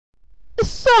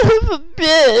Son of a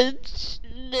bitch!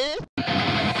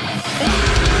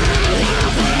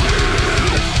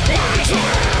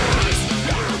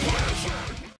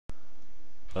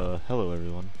 Hello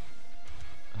everyone.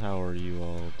 How are you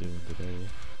all doing today?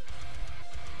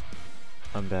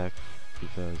 I'm back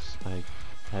because I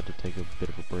had to take a bit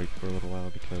of a break for a little while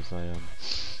because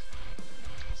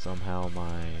somehow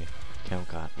my account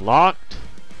got locked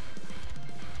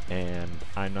and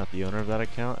I'm not the owner of that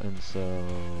account, and so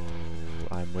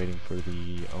I'm waiting for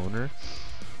the owner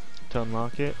to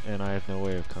unlock it, and I have no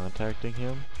way of contacting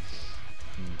him,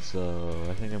 and so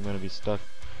I think I'm going to be stuck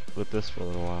with this for a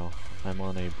little while. I'm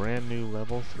on a brand new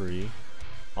level 3,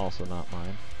 also not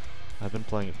mine. I've been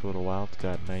playing it for a little while. It's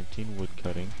got 19 wood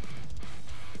cutting.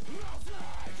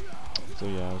 So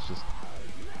yeah, I was just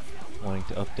wanting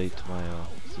to update to my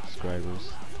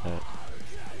subscribers that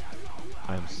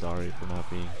I'm sorry for not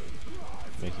being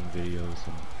making videos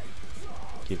and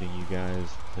giving you guys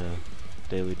the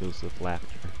daily dose of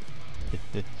laughter.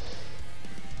 So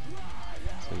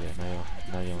yeah,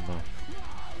 now y'all know.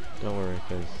 Don't worry,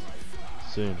 because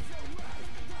soon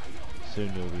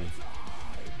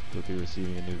you'll be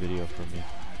receiving a new video from me.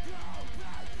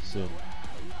 Soon.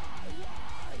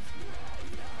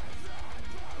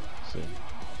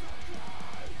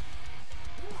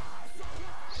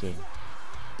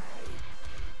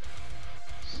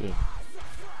 Soon.